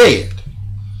was dead,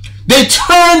 they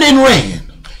turned and ran.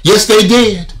 Yes, they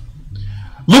did.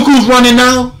 Look who's running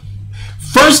now.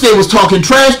 First they was talking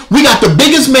trash. We got the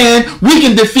biggest man. We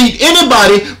can defeat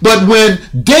anybody. But when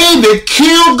David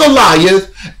killed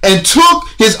Goliath and took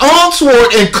his own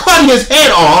sword and cut his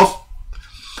head off,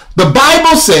 the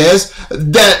Bible says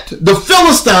that the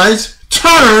Philistines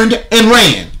turned and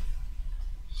ran.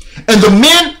 And the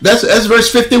men, that's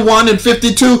verse 51 and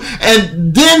 52.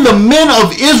 And then the men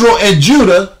of Israel and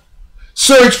Judah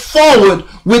surged forward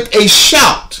with a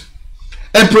shout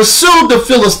and pursued the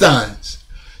Philistines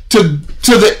to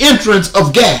the entrance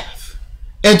of Gath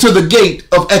and to the gate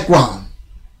of Ekron.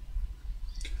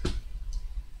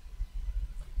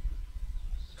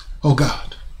 Oh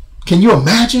God, can you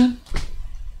imagine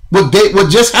what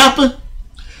just happened?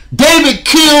 David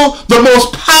killed the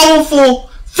most powerful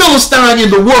Philistine in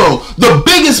the world, the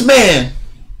biggest man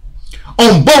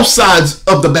on both sides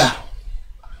of the battle.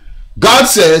 God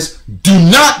says, do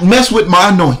not mess with my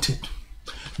anointed.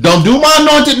 Don't do my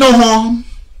anointed no harm.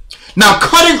 Now,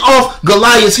 cutting off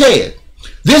Goliath's head.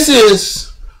 This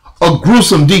is a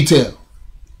gruesome detail.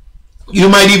 You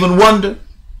might even wonder,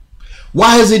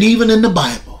 why is it even in the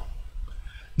Bible?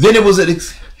 Then it was,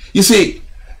 you see,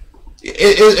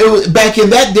 it was back in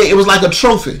that day, it was like a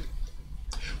trophy.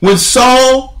 When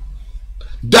Saul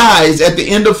dies at the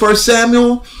end of 1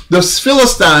 Samuel, the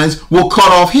Philistines will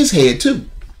cut off his head too.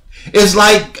 It's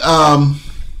like a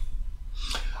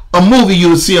movie you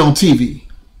would see on TV.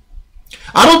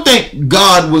 I don't think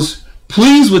God was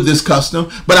pleased with this custom,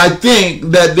 but I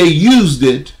think that they used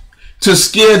it to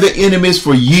scare the enemies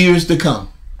for years to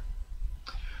come.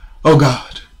 Oh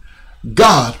God,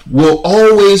 God will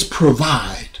always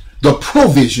provide the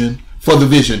provision for the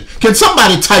vision. Can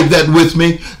somebody type that with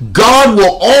me? God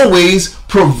will always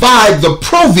provide the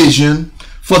provision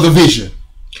for the vision.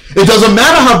 It doesn't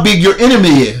matter how big your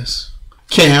enemy is,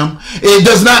 Cam. It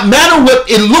does not matter what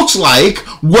it looks like.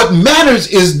 What matters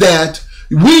is that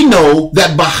we know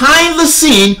that behind the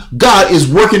scene, God is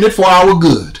working it for our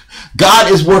good.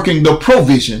 God is working the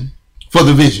provision for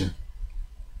the vision.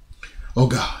 Oh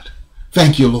God,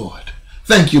 thank you, Lord.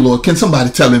 Thank you, Lord. Can somebody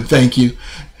tell him thank you?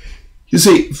 You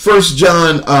see, 1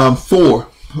 John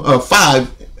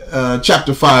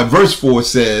chapter 5, verse 4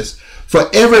 says, for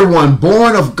everyone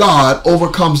born of God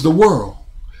overcomes the world.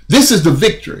 This is the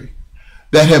victory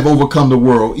that have overcome the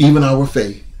world, even our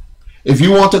faith. If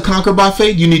you want to conquer by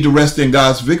faith, you need to rest in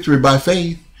God's victory by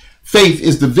faith. Faith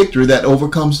is the victory that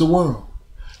overcomes the world.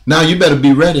 Now you better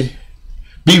be ready.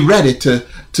 Be ready to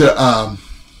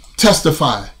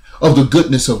testify of the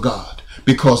goodness of God,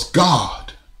 because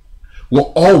God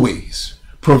will always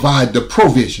provide the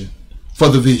provision for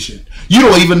the vision. You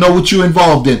don't even know what you're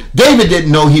involved in. David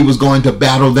didn't know he was going to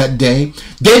battle that day.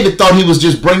 David thought he was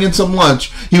just bringing some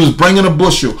lunch. He was bringing a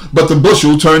bushel, but the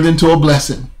bushel turned into a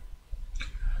blessing.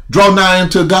 Draw nigh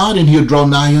unto God and he'll draw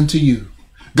nigh unto you.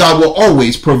 God will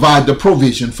always provide the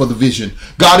provision for the vision.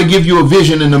 God will give you a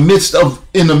vision in the midst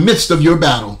of your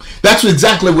battle. That's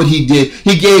exactly what he did.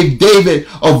 He gave David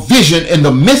a vision in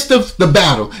the midst of the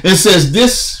battle, and says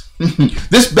this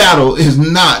battle is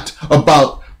not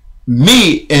about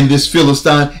me and this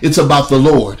Philistine. It's about the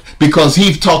Lord, because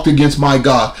he talked against my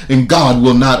God, and God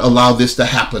will not allow this to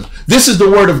happen. This is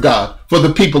the word of God for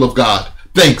the people of God.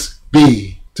 Thanks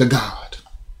be to God.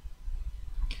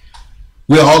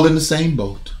 We're all in the same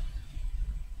boat.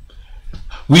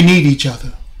 We need each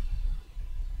other.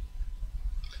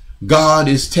 God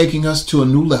is taking us to a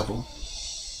new level.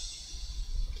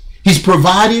 He's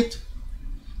provided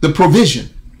the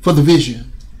provision for the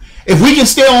vision. If we can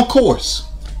stay on course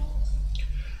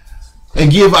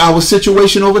and give our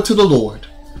situation over to the Lord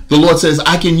says,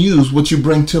 I can use what you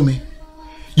bring to me.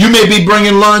 You may be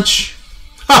bringing lunch,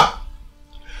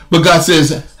 but God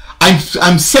says,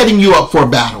 I'm setting you up for a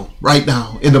battle right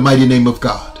now in the mighty name of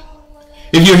God.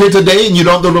 If you're here today and you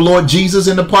don't know the Lord Jesus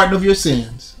in the pardon of your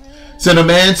sins, send a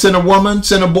man, send a woman,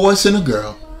 send a boy, send a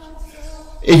girl.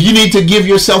 If you need to give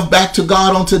yourself back to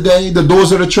God on today, the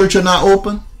doors of the church are not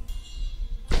open.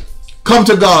 Come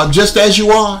to God just as you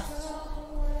are.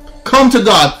 Come to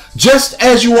God just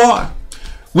as you are.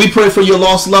 We pray for your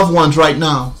lost loved ones right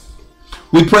now.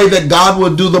 We pray that God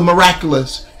will do the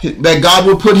miraculous, that God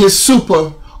will put his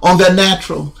super on their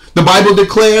natural. The Bible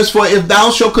declares, for if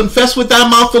thou shalt confess with thy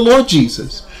mouth the Lord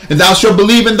Jesus, and thou shalt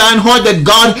believe in thine heart that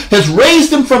God has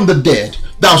raised him from the dead,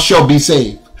 thou shalt be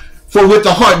saved. For with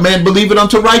the heart man believeth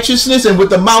unto righteousness, and with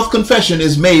the mouth confession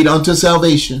is made unto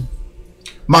salvation.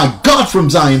 My God from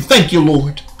Zion, thank you,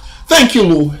 Lord. Thank you,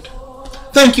 Lord.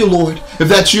 Thank you, Lord. If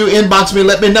that's you, inbox me,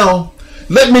 let me know.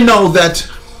 Let me know that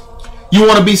you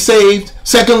want to be saved.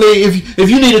 Secondly, if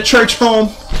you need a church home,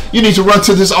 you need to run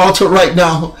to this altar right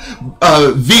now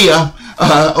via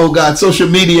social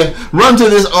media. Run to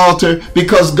this altar,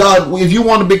 because God, if you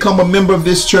want to become a member of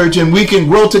this church and we can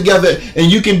grow together and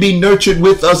you can be nurtured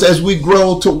with us as we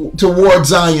grow toward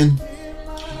Zion.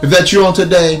 If that's you on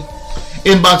today,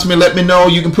 inbox me, let me know.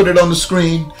 You can put it on the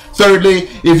screen. Thirdly,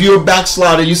 if you're a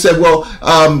backslider, you said, well,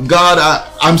 God,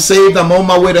 I'm saved, I'm on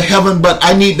my way to heaven, but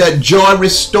I need that joy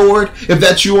restored. If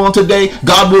that's you on today,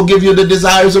 God will give you the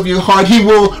desires of your heart. He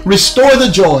will restore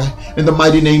the joy in the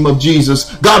mighty name of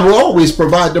Jesus. God will always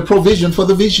provide the provision for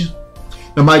the vision.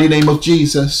 In the mighty name of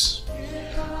Jesus.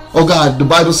 Oh God, the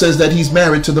Bible says that he's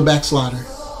married to the backslider.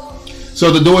 So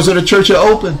the doors of the church are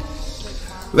open.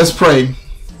 Let's pray.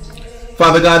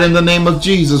 Father God, in the name of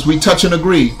Jesus, we touch and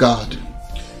agree, God.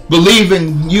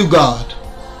 Believing you, God,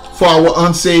 for our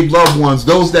unsaved loved ones,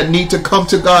 those that need to come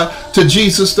to God, to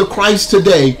Jesus the Christ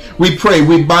today. We pray,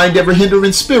 we bind every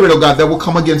hindering spirit, oh God, that will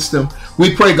come against them.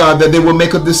 We pray, God, that they will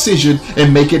make a decision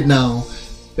and make it now.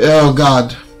 Oh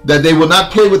God, that they will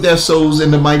not play with their souls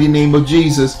in the mighty name of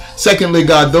Jesus. Secondly,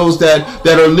 God, those that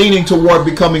are leaning toward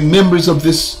becoming members of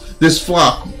this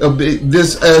flock, of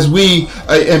this, as we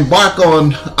embark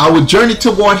on our journey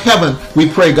toward heaven, we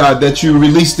pray, God, that you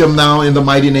release them now in the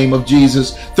mighty name of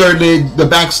Jesus. Thirdly, the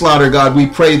backslider, God, we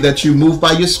pray that you move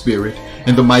by your Spirit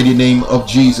in the mighty name of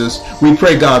Jesus. We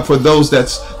pray, God, for those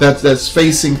that's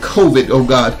facing COVID, oh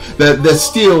God, that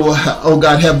still, oh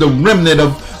God, have the remnant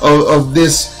of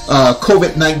this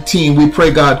COVID-19. We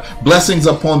pray, God, blessings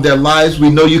upon their lives.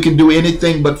 We know you can do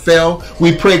anything but fail.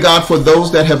 We pray, God, for those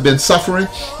that have been suffering.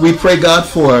 We pray, God,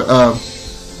 for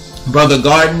Brother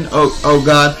Garden, oh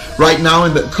God, right now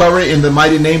in the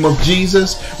mighty name of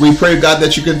Jesus. We pray, God,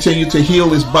 that you continue to heal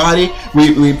his body.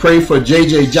 We pray for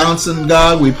JJ Johnson,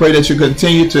 God. We pray that you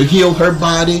continue to heal her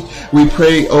body. We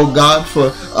pray, oh God,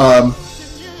 for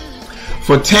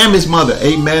Tammy's mother,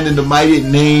 amen, in the mighty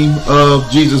name of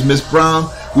Jesus. Miss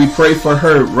Brown, we pray for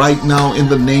her right now in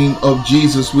the name of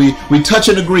Jesus. We touch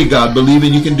and agree, God,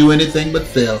 believing you can do anything but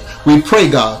fail. We pray,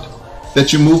 God,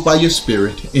 that you move by your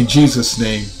Spirit in Jesus'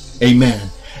 name. Amen.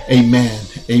 Amen.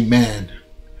 Amen.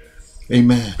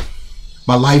 Amen.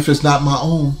 My life is not my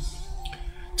own.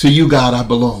 To you, God, I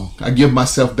belong. I give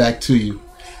myself back to you.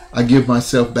 I give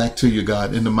myself back to you,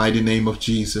 God, in the mighty name of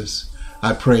Jesus.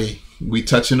 I pray. We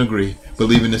touch and agree,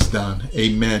 believing it's done.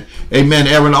 Amen. Amen.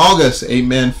 Aaron August.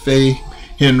 Amen. Faye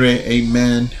Henry.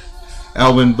 Amen.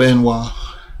 Alvin Benoit.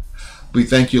 We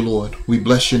thank you, Lord. We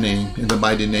bless your name in the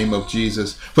mighty name of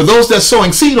Jesus. For those that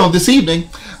sowing seed on this evening,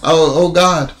 oh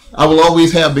God, I will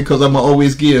always have, because I'm going to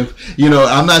always give. You know,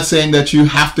 I'm not saying that you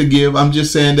have to give. I'm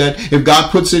just saying that if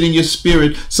God puts it in your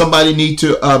spirit, somebody need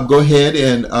to go ahead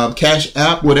and cash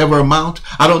app whatever amount.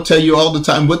 I don't tell you all the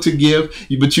time what to give,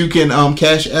 but you can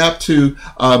cash app to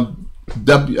 $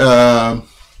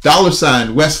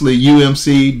 Wesley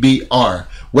UMC BR.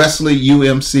 Wesley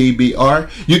UMC BR.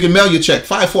 You can mail your check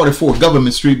 544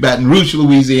 Government Street, Baton Rouge,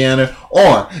 Louisiana.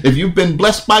 Or if you've been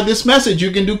blessed by this message,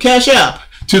 you can do cash app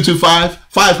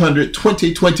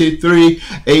 225-500-2023.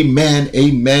 Amen.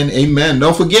 Amen. Amen.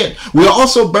 Don't forget, we're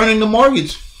also burning the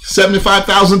mortgage.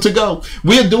 75,000 to go.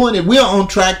 We're doing it. We are on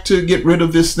track to get rid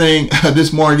of this thing,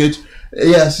 this mortgage.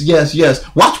 Yes, yes, yes.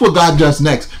 Watch what God does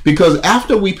next, because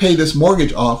after we pay this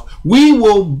mortgage off, we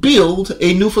will build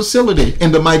a new facility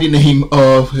in the mighty name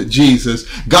of Jesus.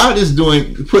 God is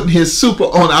putting his super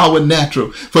on our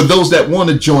natural. For those that want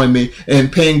to join me in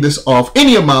paying this off,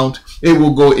 any amount, it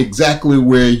will go exactly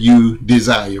where you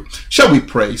desire. Shall we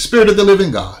pray? Spirit of the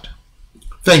living God,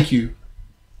 thank you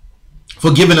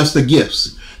for giving us the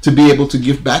gifts to be able to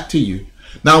give back to you.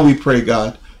 Now we pray,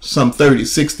 God, some 30,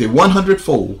 60,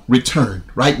 100-fold return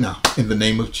right now in the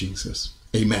name of Jesus.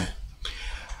 Amen.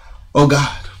 Oh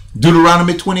God,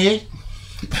 Deuteronomy 28.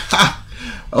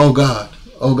 Oh God,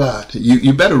 oh God,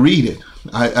 you better read it.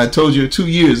 I told you 2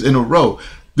 years in a row.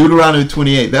 Deuteronomy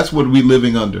 28, that's what we're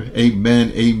living under.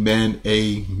 Amen, amen,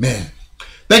 amen.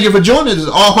 Thank you for joining us.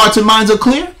 All hearts and minds are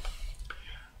clear.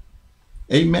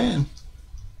 Amen.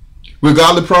 We're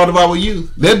godly proud of our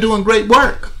youth. They're doing great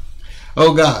work.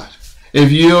 Oh God. If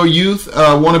your youth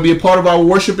want to be a part of our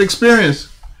worship experience,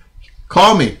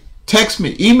 call me, text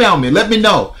me, email me, let me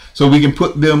know so we can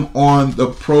put them on the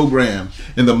program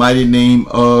in the mighty name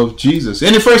of Jesus.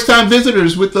 Any first-time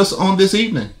visitors with us on this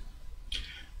evening?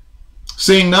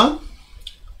 Seeing none?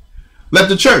 Let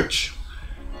the church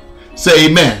say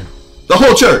amen. The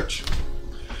whole church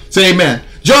say amen.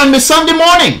 Join me Sunday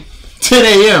morning, 10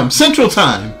 a.m. Central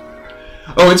Time.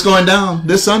 Oh, it's going down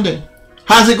this Sunday.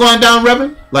 How's it going down,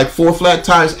 Reverend? Like 4 flat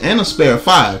tires and a spare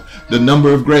 5. The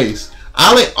number of grace.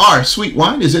 Ali R.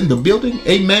 Sweetwyne is in the building.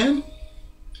 Amen.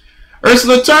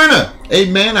 Ursula Turner.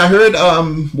 Amen. I heard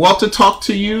Walter talk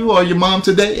to you or your mom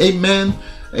today. Amen.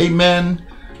 Amen.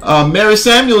 Mary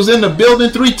Samuel's in the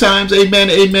building 3 times. Amen.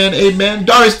 Amen. Amen.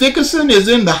 Doris Dickerson is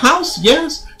in the house.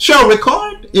 Yes. Cheryl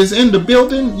Ricard is in the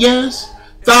building. Yes.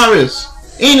 Tharis.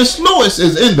 Enos Lewis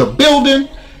is in the building.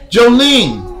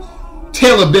 Jolene.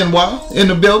 Taylor Benoit in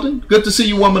the building. Good to see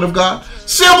you, woman of God.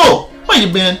 Sybil, where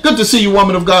you been? Good to see you,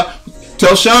 woman of God.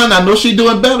 Tell Sean I know she's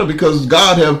doing better because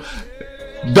God have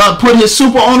put his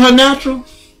super on her natural.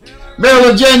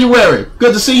 Marilyn January,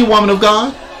 good to see you, woman of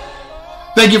God.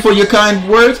 Thank you for your kind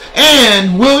words.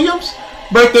 And Williams,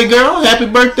 birthday girl, happy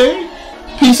birthday.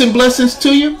 Peace and blessings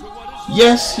to you.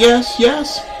 Yes, yes,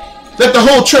 yes. Let the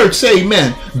whole church say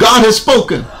amen. God has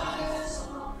spoken.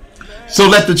 So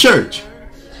let the church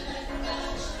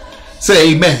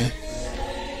say amen.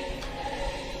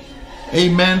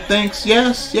 Amen. Thanks.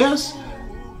 Yes, yes.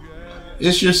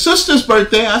 It's your sister's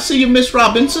birthday. I see you, Miss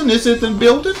Robinson. Is it in the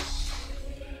building?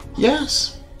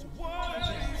 Yes.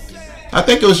 I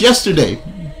think it was yesterday.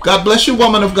 God bless you,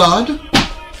 woman of God.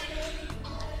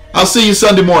 I'll see you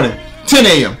Sunday morning, 10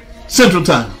 a.m. Central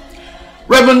Time.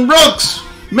 Reverend Brooks,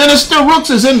 Minister Brooks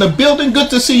is in the building. Good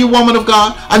to see you, woman of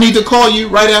God. I need to call you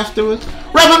right afterwards.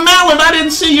 Reverend Mallon, I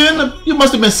didn't see you you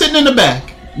must have been sitting in the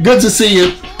back. Good to see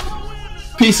you.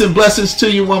 Peace and blessings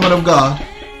to you, woman of God.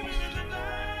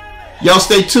 Y'all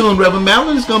stay tuned. Reverend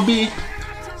Mallon is going to be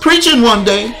preaching one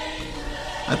day.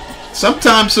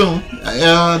 Sometime soon.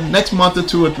 Next month or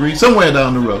 2 or 3. Somewhere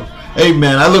down the road.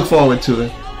 Amen. I look forward to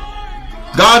it.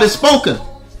 God has spoken.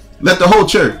 Let the whole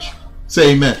church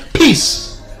say amen.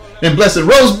 Peace and blessing.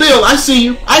 Rose Bill, I see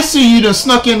you. I see you done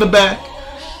snuck in the back.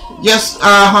 Yes,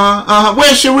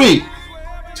 Where's Cherie?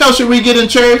 Tell Cherie get in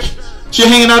church. She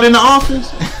hanging out in the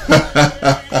office.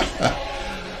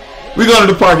 We're going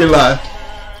to the parking lot.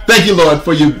 Thank you, Lord,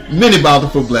 for your many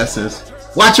bountiful blessings.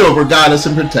 Watch over, guide us,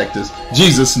 and protect us. In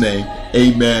Jesus' name,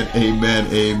 amen, amen,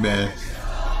 amen.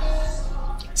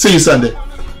 See you Sunday.